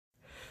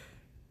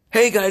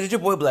Hey guys, it's your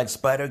boy Black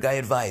Spider Guy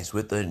Advice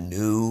with a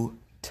new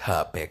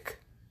topic.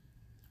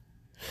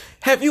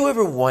 Have you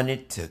ever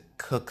wanted to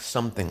cook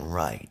something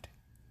right?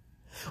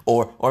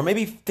 Or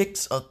maybe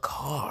fix a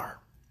car?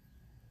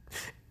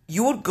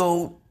 You would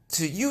go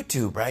to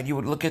YouTube, right? You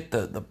would look at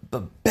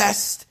the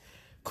best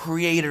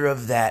creator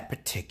of that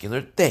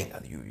particular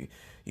thing.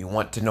 You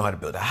want to know how to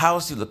build a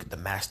house, you look at the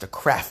master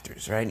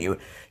crafters, right? You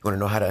want to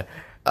know how to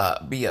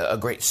be a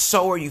great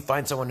sewer, you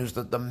find someone who's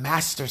the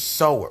master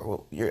sewer.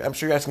 Well, I'm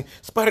sure you're asking,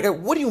 Spider Guy,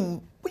 what are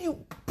you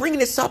bringing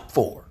this up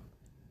for?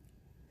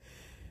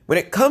 When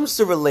it comes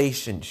to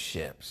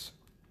relationships,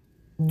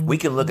 we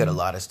can look at a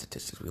lot of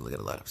statistics. We look at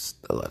a lot of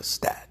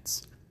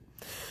stats.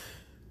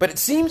 But it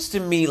seems to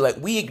me like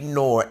we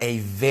ignore a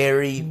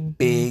very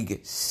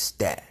big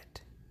stat.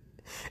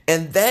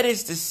 And that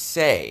is to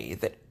say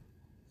that,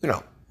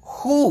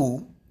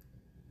 who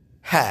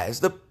has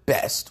the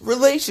best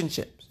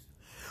relationships?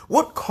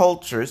 What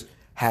cultures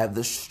have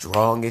the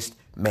strongest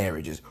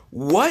marriages?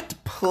 What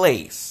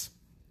place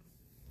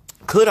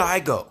could I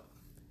go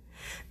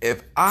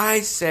if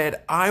I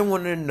said I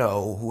want to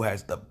know who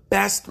has the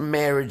best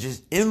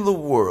marriages in the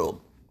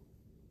world?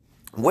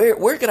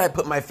 Where could I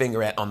put my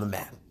finger at on the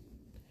map?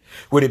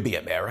 Would it be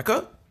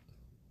America?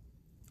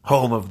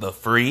 Home of the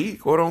free,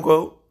 quote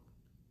unquote?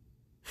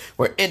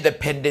 Where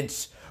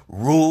independence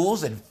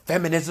rules and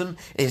feminism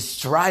is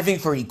striving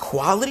for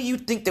equality?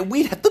 You'd think that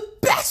we'd have the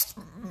best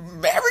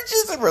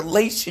marriages and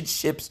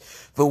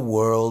relationships the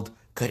world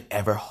could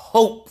ever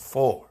hope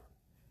for.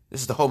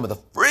 This is the home of the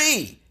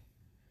free,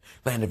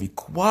 land of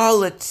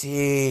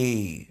equality.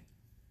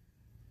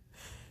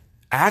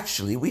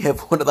 Actually, we have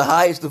one of the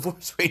highest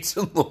divorce rates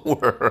in the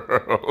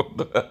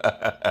world.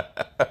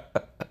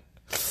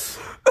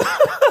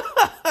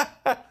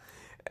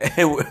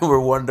 And we're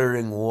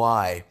wondering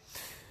why.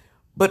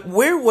 But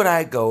where would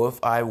I go if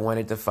I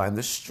wanted to find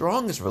the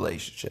strongest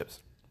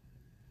relationships?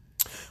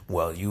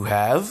 Well, you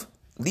have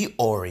the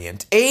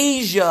Orient,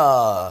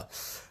 Asia,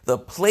 the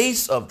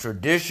place of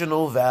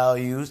traditional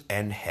values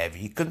and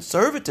heavy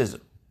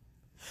conservatism.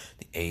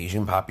 The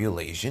Asian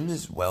population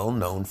is well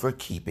known for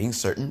keeping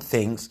certain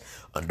things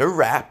under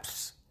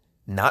wraps,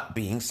 not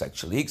being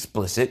sexually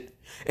explicit,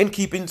 and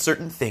keeping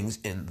certain things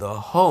in the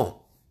home.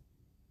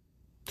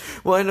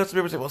 Well, I know some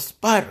people say, well,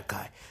 Spider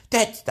Guy,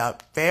 that's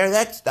not fair,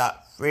 that's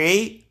not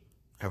free.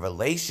 A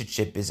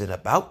relationship isn't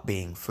about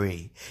being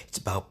free. It's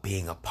about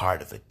being a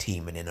part of a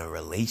team and in a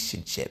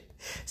relationship.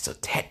 So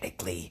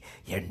technically,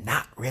 you're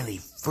not really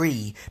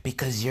free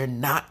because you're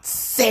not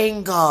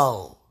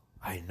single.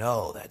 I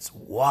know, that's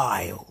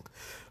wild.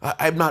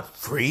 I'm not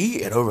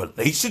free in a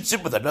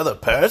relationship with another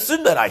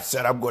person that I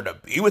said I'm going to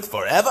be with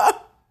forever?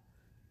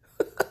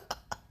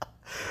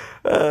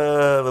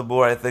 The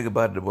more I think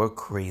about it, the more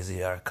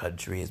crazy our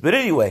country is. But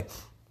anyway,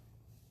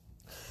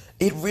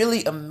 it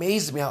really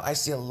amazes me how I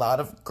see a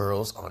lot of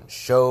girls on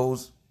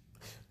shows,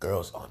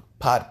 girls on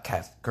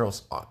podcasts,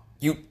 girls on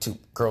YouTube,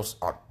 girls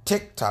on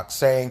TikTok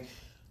saying,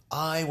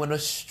 I want a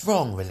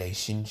strong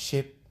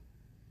relationship,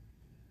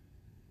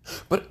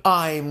 but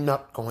I'm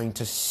not going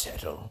to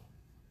settle.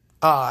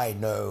 I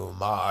know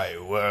my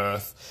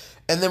worth.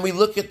 And then we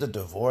look at the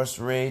divorce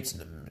rates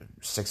and the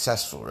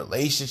successful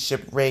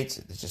relationship rates.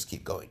 They just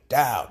keep going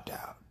down.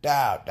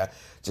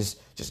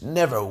 Just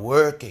never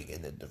working.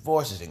 And the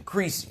divorce is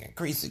increasing.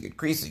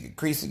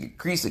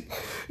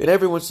 And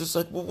everyone's just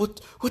like, well,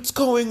 what's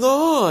going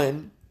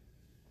on?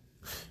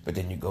 But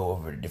then you go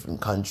over to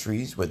different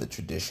countries where the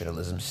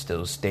traditionalism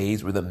still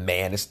stays, where the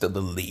man is still the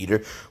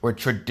leader, where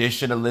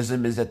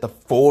traditionalism is at the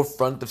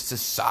forefront of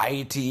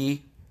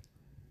society.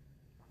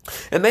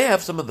 And they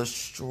have some of the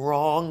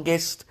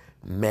strongest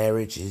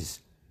marriages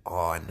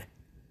on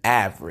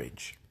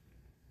average.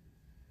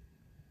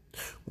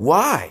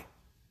 Why?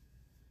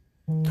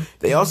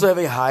 They also have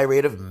a high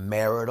rate of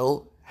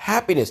marital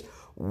happiness.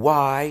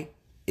 Why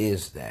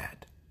is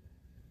that?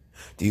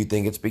 Do you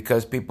think it's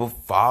because people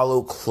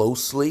follow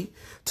closely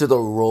to the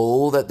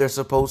role that they're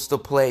supposed to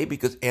play?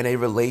 Because in a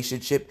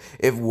relationship,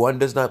 if one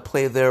does not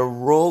play their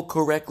role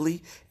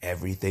correctly,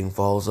 everything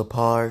falls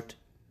apart.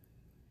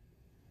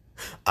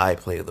 I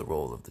play the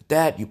role of the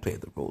dad, you play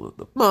the role of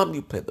the mom,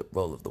 you play the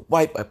role of the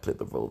wife, I play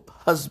the role of the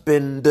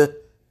husband.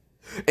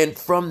 And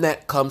from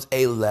that comes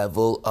a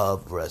level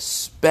of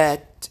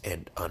respect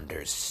and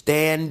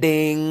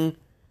understanding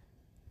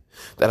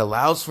that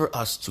allows for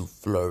us to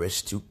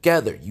flourish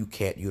together. You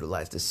can't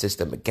utilize the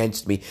system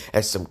against me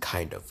as some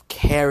kind of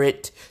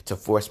carrot to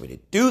force me to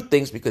do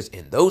things, because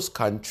in those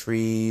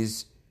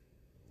countries,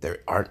 there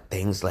aren't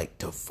things like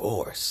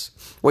divorce,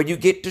 where you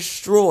get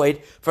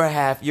destroyed for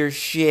half your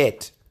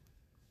shit.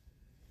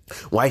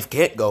 Wife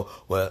can't go,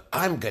 well,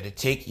 I'm going to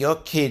take your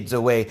kids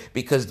away,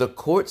 because the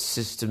court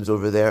systems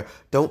over there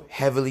don't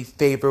heavily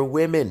favor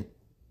women.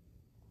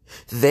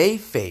 They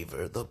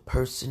favor the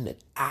person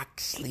that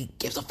actually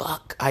gives a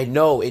fuck. I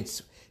know,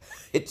 it's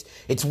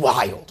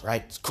wild,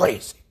 right? It's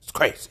crazy.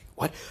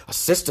 What? A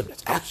system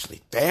that's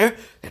actually fair,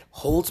 that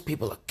holds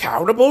people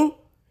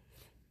accountable?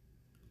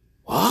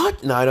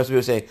 What? No, I know some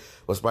people saying,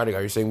 well, Spider,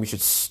 are you saying we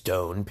should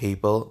stone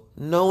people?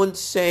 No one's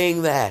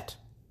saying that.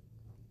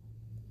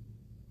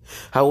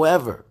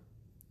 However,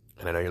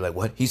 and I know you're like,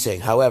 what? He's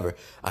saying, however,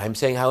 I'm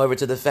saying, however,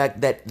 to the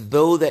fact that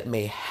though that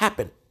may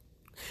happen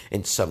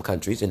in some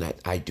countries, and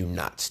I do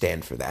not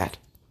stand for that,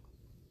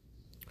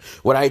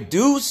 what I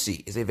do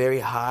see is a very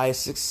high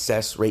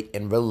success rate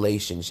in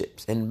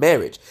relationships and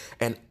marriage.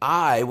 And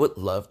I would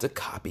love to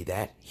copy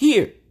that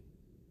here.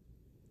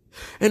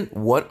 And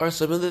what are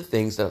some of the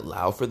things that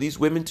allow for these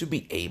women to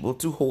be able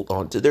to hold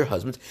on to their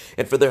husbands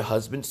and for their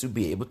husbands to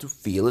be able to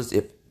feel as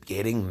if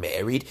getting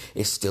married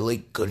is still a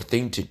good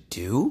thing to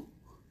do?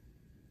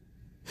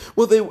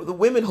 Well, the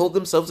women hold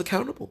themselves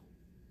accountable.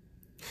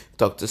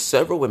 Talked to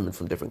several women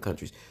from different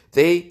countries.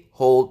 They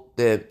hold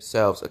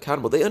themselves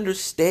accountable. They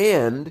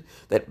understand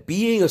that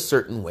being a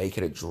certain way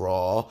can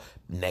draw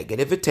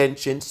negative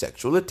attention,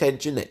 sexual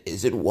attention that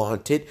isn't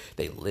wanted.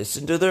 They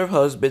listen to their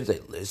husbands. They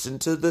listen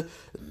to the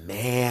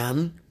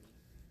man.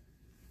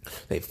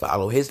 They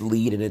follow his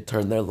lead, and in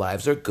turn their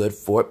lives are good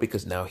for it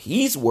because now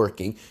he's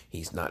working.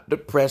 He's not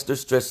depressed or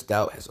stressed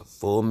out, has a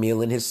full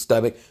meal in his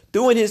stomach,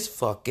 doing his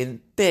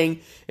fucking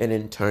thing. And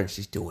in turn,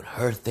 she's doing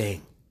her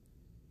thing.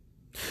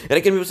 And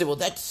again, people say, well,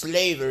 that's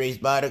slavery,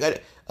 Spider.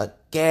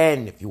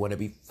 Again, if you want to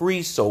be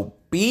free, so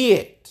be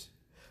it.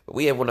 But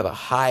we have one of the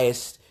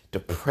highest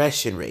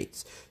depression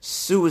rates,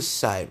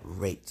 suicide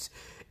rates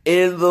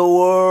in the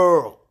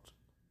world.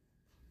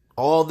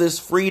 All this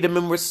freedom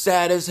and we're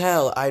sad as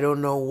hell. I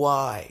don't know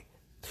why.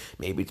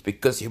 Maybe it's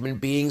because human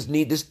beings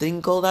need this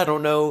thing called, I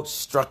don't know,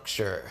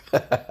 structure.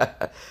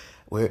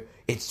 Where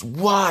it's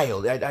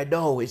wild. I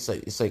know it's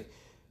like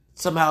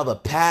somehow the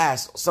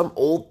past, some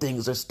old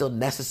things are still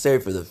necessary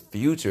for the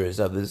future and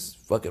stuff. This is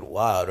fucking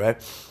wild,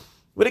 right?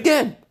 But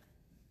again,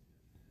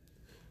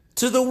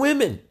 to the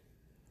women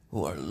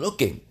who are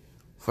looking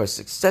for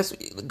success,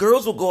 the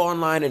girls will go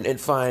online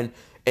and find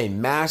a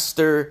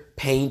master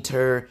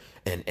painter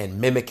and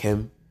mimic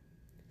him.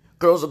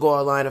 Girls will go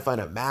online and find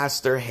a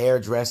master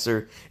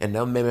hairdresser and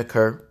they'll mimic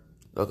her.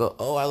 They'll go,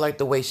 oh, I like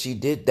the way she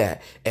did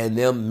that. And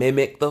they'll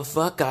mimic the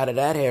fuck out of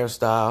that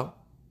hairstyle.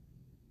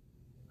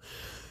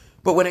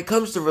 But when it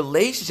comes to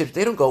relationships,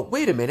 they don't go,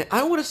 wait a minute,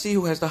 I want to see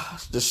who has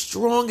the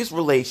strongest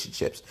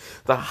relationships,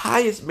 the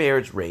highest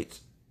marriage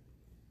rates.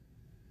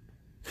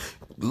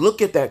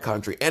 Look at that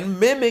country and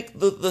mimic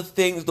the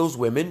things those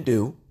women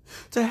do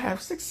to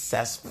have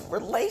successful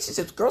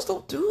relationships. Girls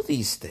don't do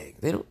these things.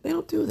 They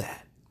don't do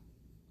that.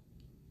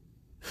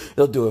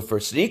 They'll do it for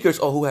sneakers.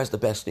 Oh, who has the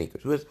best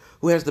sneakers?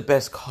 Who has the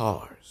best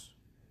cars?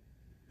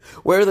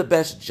 Where are the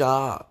best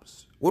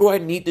jobs? What do I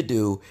need to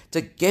do to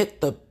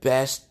get the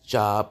best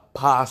job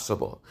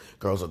possible?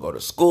 Girls will go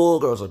to school.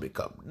 Girls will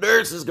become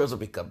nurses. Girls will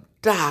become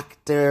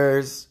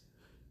doctors.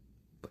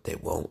 But they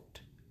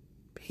won't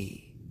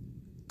be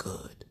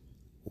good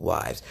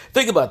wives.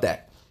 Think about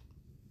that.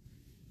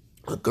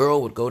 A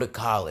girl would go to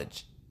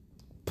college,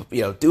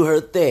 do her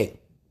thing,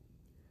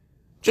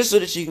 just so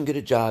that she can get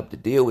a job to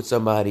deal with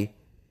somebody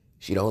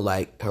she don't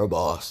like, her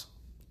boss,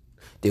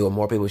 deal with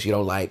more people she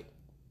don't like,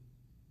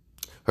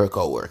 her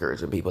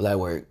coworkers and people at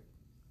work,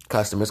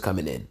 customers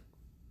coming in,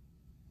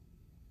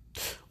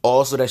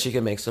 all so that she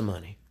can make some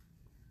money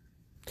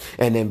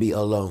and then be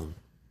alone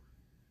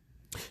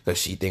because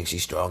she thinks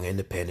she's strong,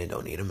 independent,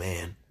 don't need a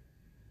man.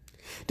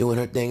 Doing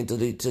her thing till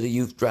the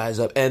youth dries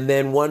up and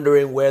then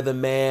wondering where the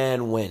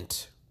man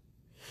went.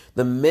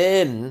 The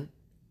men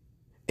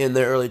in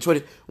their early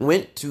 20s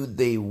went to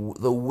the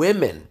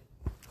women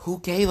who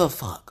gave a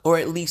fuck, or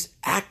at least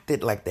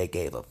acted like they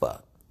gave a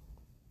fuck.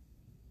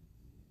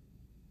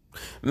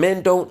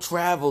 Men don't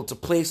travel to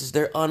places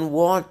they're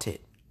unwanted.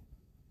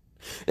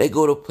 They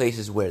go to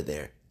places where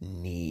they're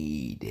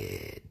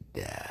needed.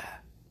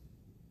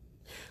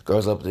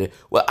 Girls up there,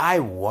 well, I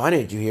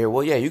wanted you here.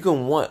 Well, yeah, you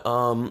can want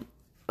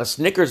a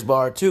Snickers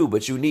bar too,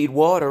 but you need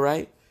water,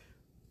 right?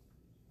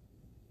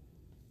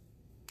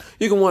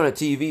 You can want a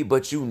TV,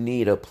 but you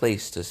need a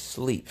place to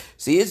sleep.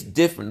 See, it's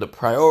different, the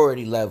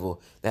priority level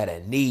that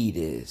a need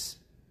is.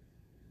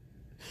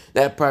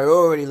 That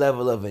priority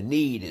level of a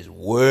need is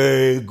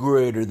way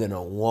greater than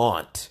a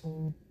want.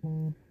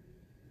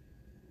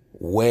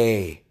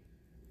 Way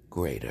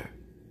greater.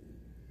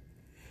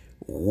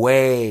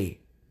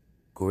 Way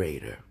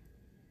greater.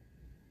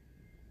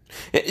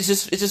 It's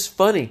just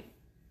funny.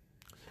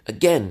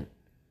 Again,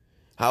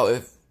 how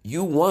if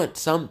you want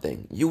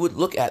something, you would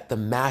look at the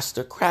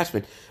master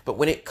craftsman. But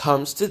when it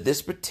comes to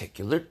this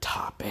particular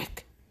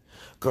topic,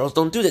 girls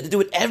don't do that. They do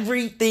it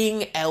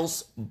everything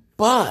else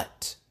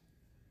but.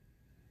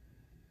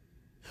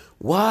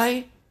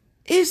 Why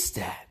is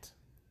that?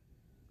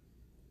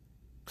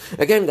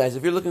 Again, guys,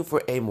 if you're looking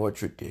for a more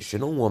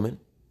traditional woman,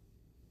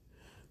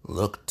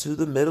 look to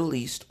the Middle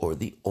East or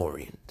the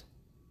Orient.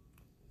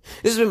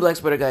 This has been Black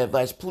Spider Guy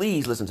Advice.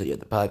 Please listen to the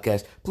other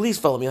podcast. Please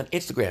follow me on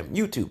Instagram,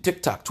 YouTube,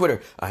 TikTok,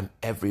 Twitter. I'm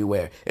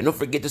everywhere. And don't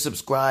forget to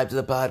subscribe to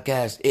the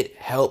podcast. It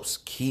helps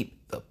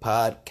keep the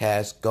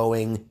podcast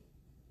going.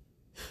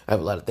 I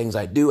have a lot of things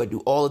I do. I do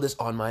all of this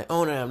on my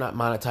own, and I'm not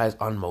monetized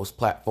on most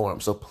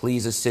platforms. So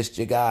please assist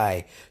your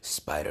guy,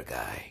 Spider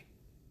Guy.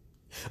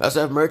 I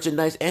also have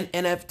merchandise and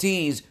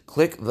NFTs.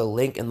 Click the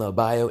link in the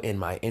bio in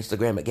my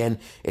Instagram. Again,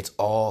 it's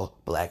all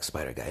Black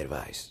Spider Guy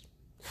Advice.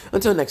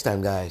 Until next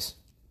time, guys,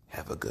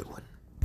 have a good one.